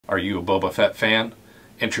Are you a Boba Fett fan?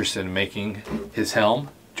 Interested in making his helm?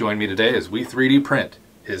 Join me today as we 3D print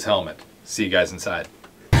his helmet. See you guys inside.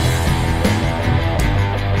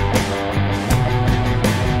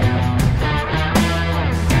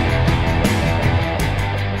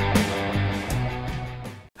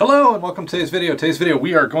 Hello and welcome to today's video. Today's video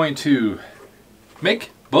we are going to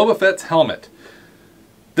make Boba Fett's helmet.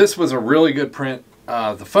 This was a really good print.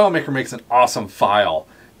 The file maker makes an awesome file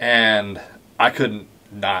and I couldn't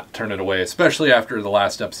not turn it away, especially after the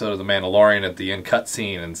last episode of The Mandalorian at the end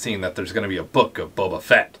cutscene and seeing that there's going to be a book of Boba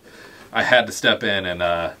Fett. I had to step in and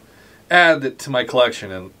add it to my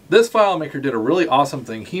collection, and this file maker did a really awesome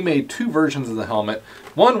thing. He made two versions of the helmet,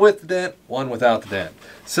 one with the dent, one without the dent.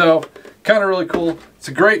 So kind of really cool. It's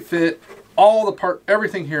a great fit. All the part,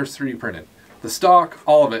 everything here is 3D printed. The stock,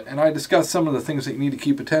 all of it, and I discussed some of the things that you need to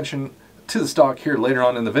keep attention to the stock here later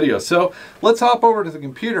on in the video. So let's hop over to the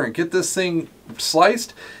computer and get this thing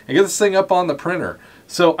sliced and get this thing up on the printer.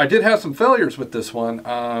 So I did have some failures with this one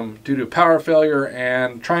due to power failure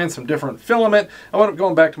and trying some different filament. I wound up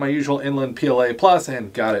going back to my usual inland PLA Plus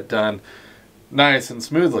and got it done nice and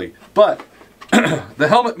smoothly. But the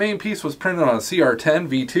helmet main piece was printed on a CR10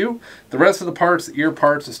 V2. The rest of the parts, the ear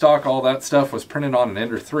parts, the stock, all that stuff was printed on an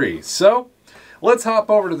Ender 3. So let's hop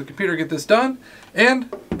over to the computer, get this done.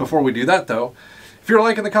 And before we do that though, if you're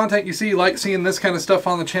liking the content you see, you like seeing this kind of stuff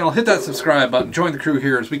on the channel, hit that subscribe button, join the crew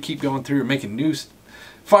here as we keep going through making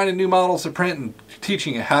finding new models to print and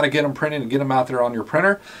teaching you how to get them printed and get them out there on your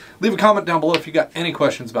printer. Leave a comment down below if you got any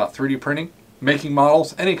questions about 3D printing, making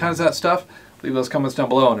models, any kinds of that stuff. Leave those comments down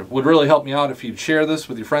below, and it would really help me out if you'd share this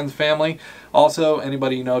with your friends, family. Also,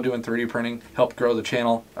 anybody you know doing 3D printing, help grow the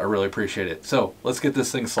channel. I really appreciate it. So let's get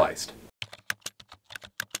this thing sliced.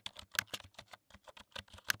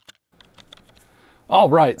 All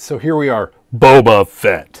right, so here we are, Boba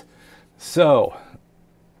Fett. So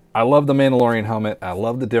I love the Mandalorian helmet. I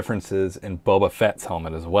love the differences in Boba Fett's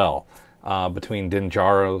helmet as well, between Din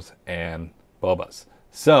Djarin's and Boba's.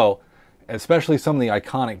 So, especially some of the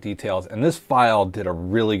iconic details, and this file did a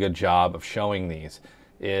really good job of showing these,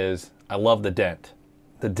 is I love the dent.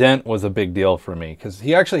 The dent was a big deal for me, because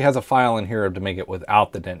he actually has a file in here to make it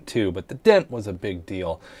without the dent too, but the dent was a big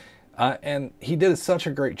deal. And he did such a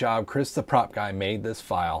great job. ChrisThePropGuy made this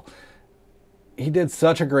file. He did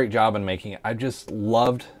such a great job in making it. I just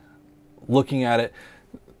loved looking at it.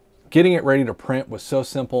 Getting it ready to print was so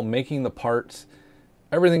simple. Making the parts,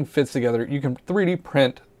 everything fits together. You can 3D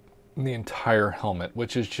print the entire helmet,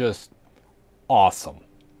 which is just awesome.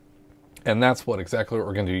 And that's exactly what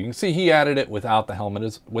we're going to do. You can see he added it without the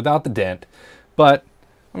helmet, without the dent. But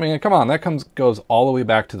I mean, come on, that goes all the way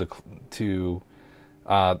back to the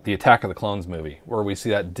Attack of the Clones movie, where we see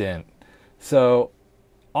that dent. So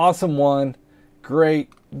awesome one, great,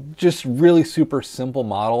 just really super simple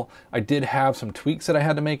model. I did have some tweaks that I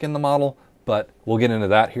had to make in the model, but we'll get into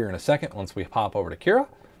that here in a second once we hop over to Cura.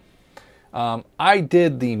 I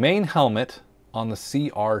did the main helmet on the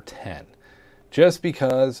CR10 just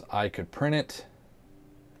because I could print it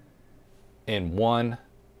in one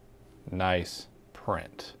nice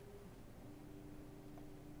print.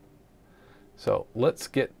 So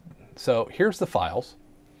here's the files.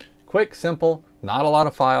 Quick, simple, not a lot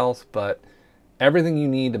of files, but everything you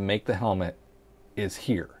need to make the helmet is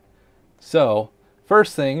here. So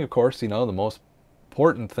first thing, of course, you know, the most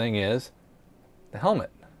important thing is the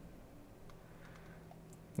helmet.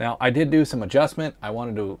 Now I did do some adjustment. I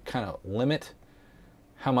wanted to kind of limit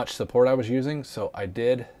how much support I was using, so I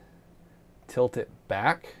did tilt it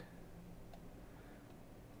back.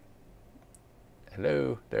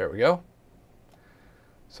 Hello, there we go.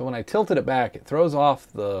 So when I tilted it back, it throws off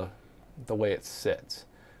the way it sits.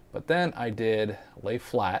 But then I did lay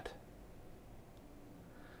flat.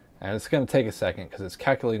 And it's going to take a second because it's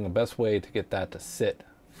calculating the best way to get that to sit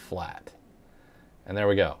flat. And there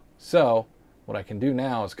we go. So what I can do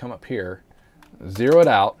now is come up here, zero it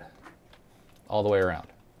out all the way around.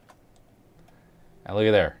 And look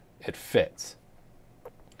at there, it fits.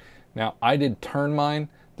 Now I did turn mine.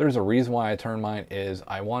 There's a reason why I turned mine, is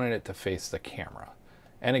I wanted it to face the camera.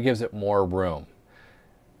 And it gives it more room.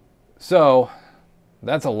 So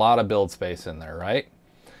that's a lot of build space in there, right?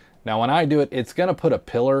 Now when I do it, it's going to put a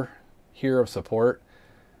pillar here of support.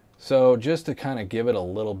 So just to kind of give it a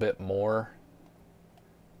little bit more,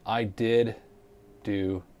 I did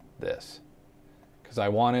do this because I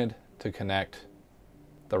wanted to connect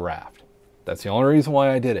the raft. That's the only reason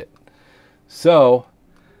why I did it. So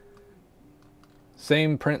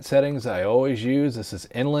same print settings I always use. This is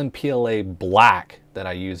Inland PLA Black that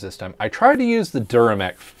I use this time. I tried to use the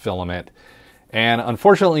Duramec filament, and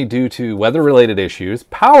unfortunately due to weather-related issues,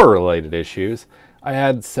 power-related issues, I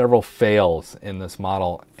had several fails in this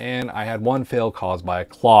model, and I had one fail caused by a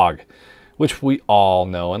clog, which we all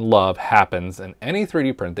know and love happens in any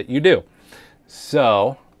 3D print that you do.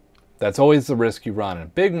 So that's always the risk you run,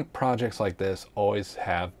 and big projects like this always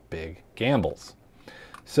have big gambles.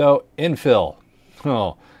 So infill,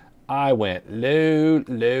 oh, I went low,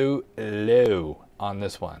 low, low on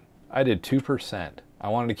this one. I did 2%. I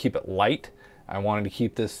wanted to keep it light. I wanted to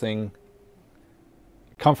keep this thing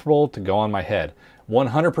comfortable to go on my head.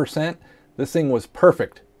 100%, this thing was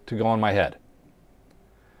perfect to go on my head.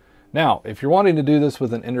 Now, if you're wanting to do this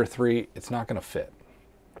with an Ender 3, it's not going to fit.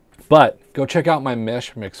 But go check out my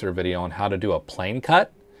mesh mixer video on how to do a plane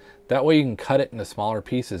cut. That way you can cut it into smaller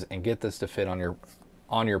pieces and get this to fit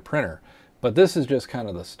on your printer. But this is just kind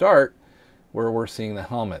of the start where we're seeing the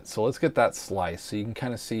helmet. So let's get that slice so you can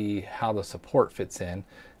kind of see how the support fits in.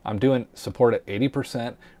 I'm doing support at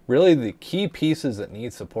 80%. Really the key pieces that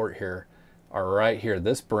need support here are right here.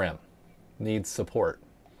 This brim needs support.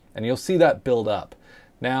 And you'll see that build up.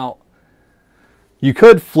 Now, you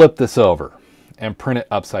could flip this over and print it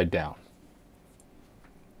upside down.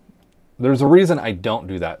 There's a reason I don't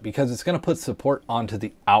do that, because it's going to put support onto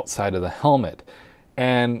the outside of the helmet.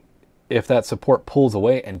 And if that support pulls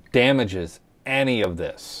away and damages any of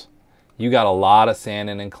this, you got a lot of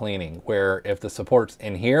sanding and cleaning, where if the support's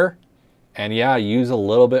in here, and yeah, use a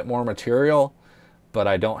little bit more material, but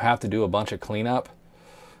I don't have to do a bunch of cleanup,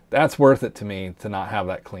 that's worth it to me to not have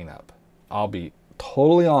that cleanup. I'll be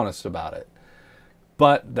totally honest about it.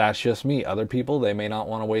 But that's just me. Other people, they may not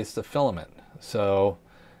want to waste the filament. So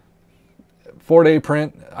 4-day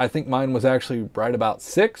print, I think mine was actually right about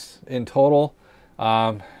 6 in total,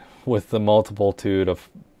 with the multitude of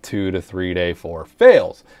 2 to 3 day 4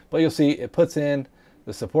 fails. But you'll see it puts in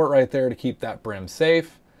the support right there to keep that brim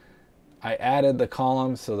safe. I added the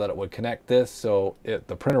columns so that it would connect this so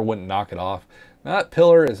the printer wouldn't knock it off. Now, that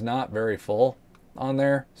pillar is not very full on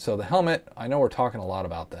there. So the helmet, I know we're talking a lot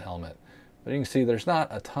about the helmet, but you can see there's not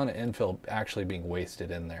a ton of infill actually being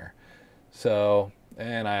wasted in there. So,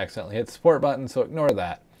 and I accidentally hit the support button, so ignore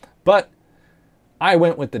that. But I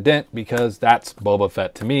went with the dent because that's Boba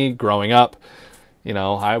Fett to me growing up. You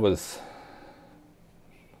know, I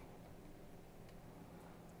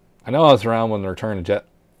know I was around when the Return of Jedi.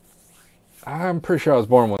 I'm pretty sure I was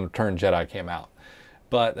born when Return of Jedi came out.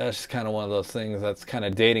 But that's just kind of one of those things that's kind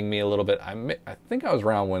of dating me a little bit. I think I was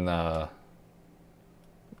around when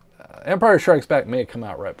Empire Strikes Back may have come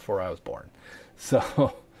out right before I was born.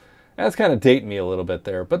 So that's kind of dating me a little bit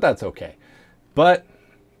there, but that's okay. But,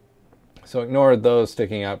 so ignore those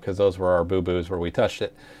sticking up because those were our boo-boos where we touched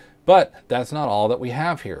it. But that's not all that we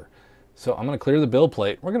have here. So I'm going to clear the build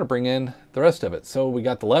plate. We're going to bring in the rest of it. So we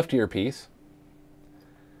got the left earpiece.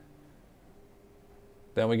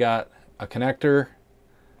 Then we got a connector,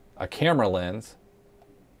 a camera lens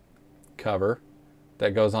cover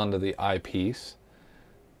that goes onto the eyepiece.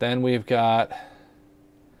 Then we've got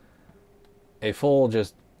a full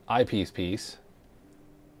just eyepiece piece.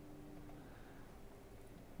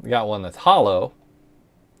 We got one that's hollow.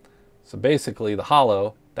 So basically the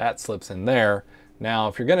hollow, that slips in there. Now,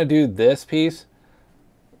 if you're going to do this piece,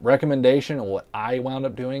 recommendation, and what I wound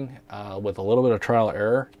up doing with a little bit of trial and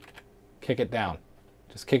error, kick it down.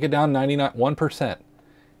 Just kick it down 1%,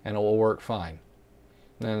 and it will work fine.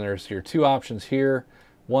 And then there's your two options here.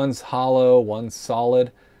 One's hollow, one's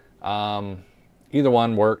solid. Either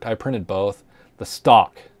one worked. I printed both. The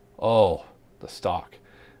stock. Oh, the stock.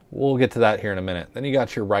 We'll get to that here in a minute. Then you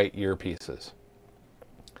got your right earpieces.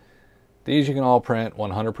 These you can all print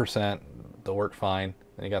 100%. They'll work fine.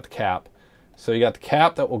 Then you got the cap. So you got the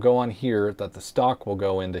cap that will go on here, that the stock will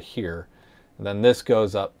go into here. And then this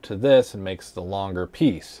goes up to this and makes the longer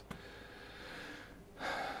piece.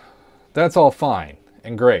 That's all fine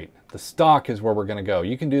and great. The stock is where we're going to go.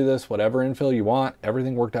 You can do this whatever infill you want.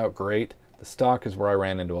 Everything worked out great. The stock is where I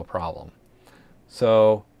ran into a problem.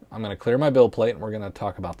 So I'm going to clear my build plate and we're going to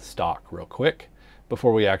talk about the stock real quick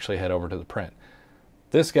before we actually head over to the print.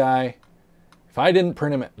 This guy, if I didn't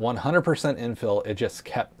print him at 100% infill, it just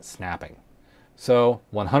kept snapping. So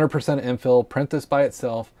 100% infill, print this by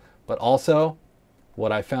itself, but also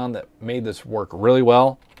what I found that made this work really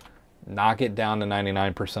well, knock it down to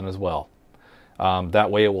 99% as well. That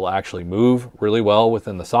way it will actually move really well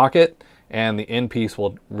within the socket and the end piece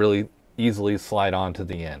will really easily slide onto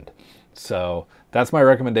the end. So that's my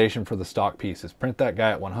recommendation for the stock piece, is print that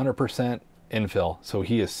guy at 100% infill so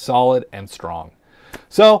he is solid and strong.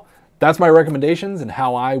 So that's my recommendations and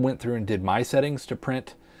how I went through and did my settings to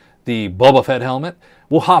print the Boba Fett helmet.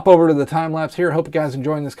 We'll hop over to the time lapse here. Hope you guys are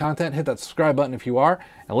enjoying this content. Hit that subscribe button if you are,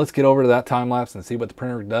 and let's get over to that time lapse and see what the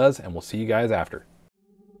printer does, and we'll see you guys after.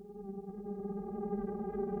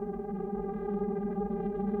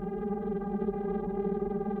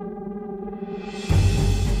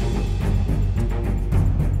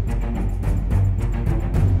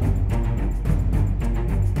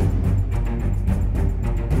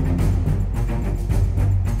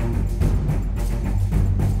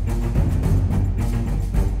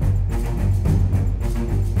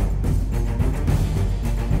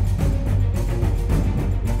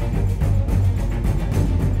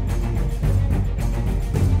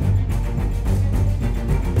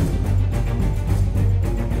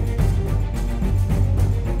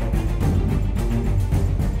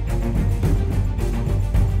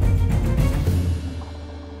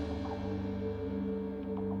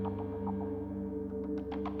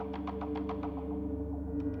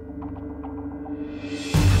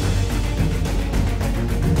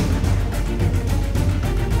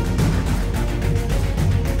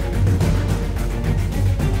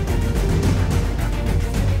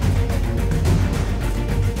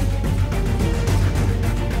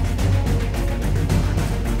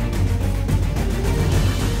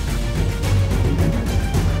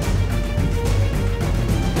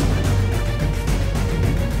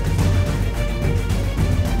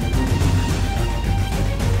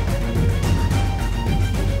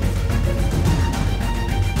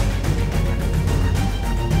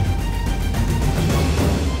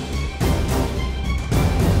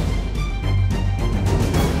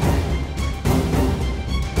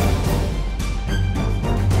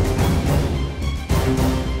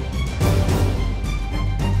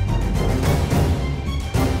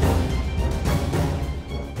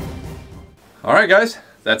 Alright guys,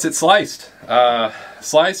 that's it sliced.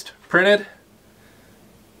 Sliced, printed.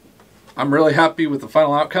 I'm really happy with the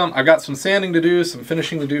final outcome. I've got some sanding to do, some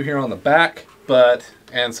finishing to do here on the back,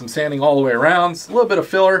 and some sanding all the way around. It's a little bit of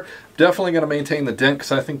filler. Definitely going to maintain the dent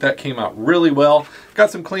because I think that came out really well. Got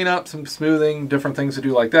some cleanup, some smoothing, different things to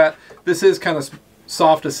do like that. This is kind of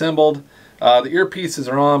soft assembled. The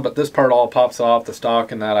earpieces are on, but this part all pops off, the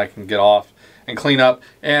stock and that I can get off and clean up.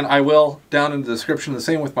 And I will, down in the description, the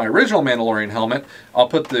same with my original Mandalorian helmet, I'll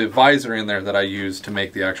put the visor in there that I used to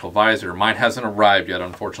make the actual visor. Mine hasn't arrived yet,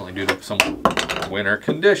 unfortunately, due to some winter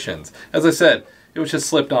conditions. As I said, it was just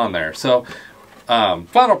slipped on there. So,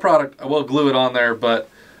 final product, I will glue it on there, but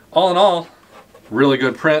all in all, really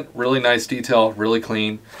good print, really nice detail, really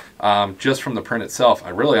clean. Just from the print itself, I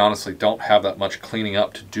really honestly don't have that much cleaning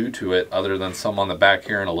up to do to it other than some on the back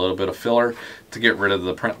here and a little bit of filler to get rid of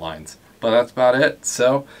the print lines. But that's about it.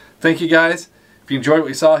 So, thank you guys. If you enjoyed what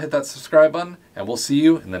you saw, hit that subscribe button, and we'll see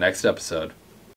you in the next episode.